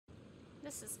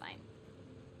This is fine.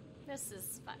 This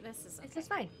is fine. This is okay. This is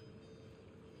fine.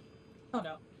 Oh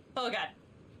no. Oh god.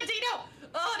 Venti, no!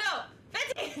 Oh no!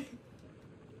 Venti!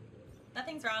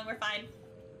 Nothing's wrong, we're fine.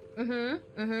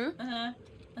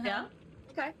 Yeah.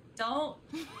 Okay. Don't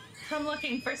come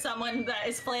looking for someone that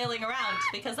is flailing around,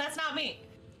 because that's not me.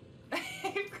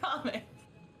 I promise.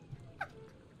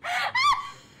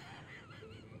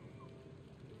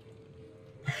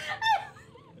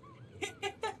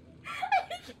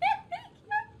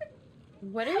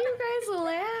 What are you guys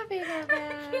laughing about?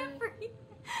 I can't breathe.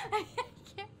 I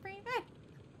can't breathe.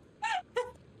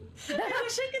 I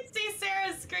wish I could see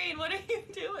Sarah's screen. What are you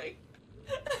doing?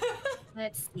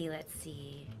 Let's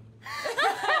see.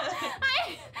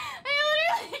 I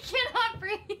literally cannot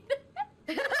breathe.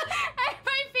 My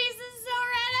face is so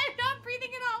red. I'm not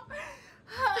breathing at all.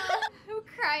 I'm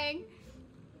crying.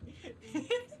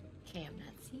 Okay, I'm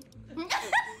not seeing.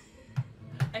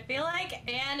 I feel like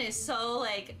Anne is so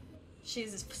like,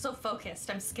 she's so focused.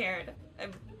 I'm scared.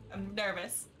 I'm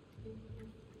nervous.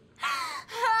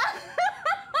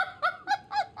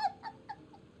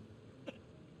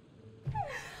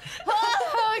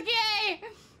 Oh, okay.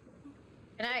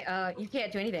 Can I? You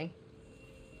can't do anything.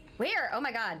 Where? Oh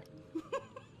my god.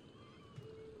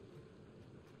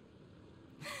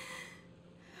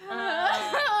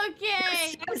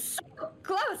 Okay. That was so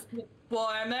close.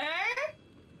 Warmer.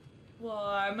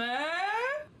 Warmer.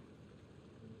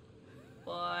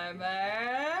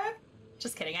 Warmer.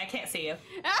 Just kidding. I can't see you.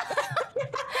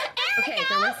 Okay,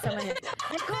 there was someone.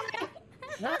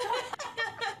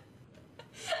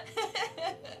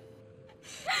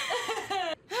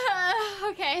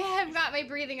 Okay, I've got my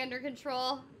breathing under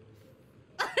control.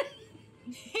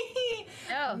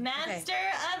 Oh, Master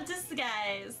of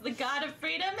disguise, the god of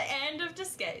freedom and of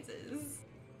disguises.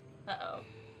 Uh-oh.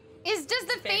 Does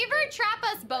the favor trap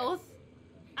us both?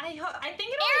 I think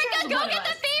it only Erica, traps go one of get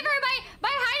the us. favor!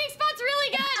 My hiding spot's really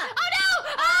good! Oh no!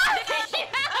 Oh, she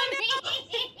found me!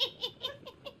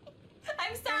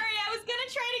 I'm sorry, I was gonna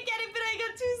try to get it, but I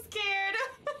got too scared.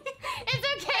 It's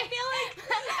okay. I feel like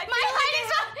my hiding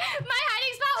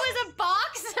spot was a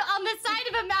box on the side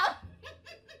of a mountain.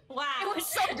 It Wow. was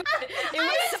so good. It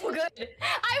was so good.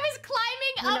 I was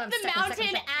climbing up the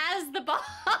mountain as the box.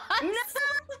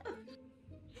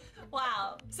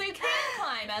 Wow. So you can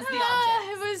climb as the It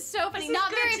object. was so funny. This is Not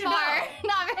good very to far. know.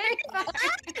 Not very far.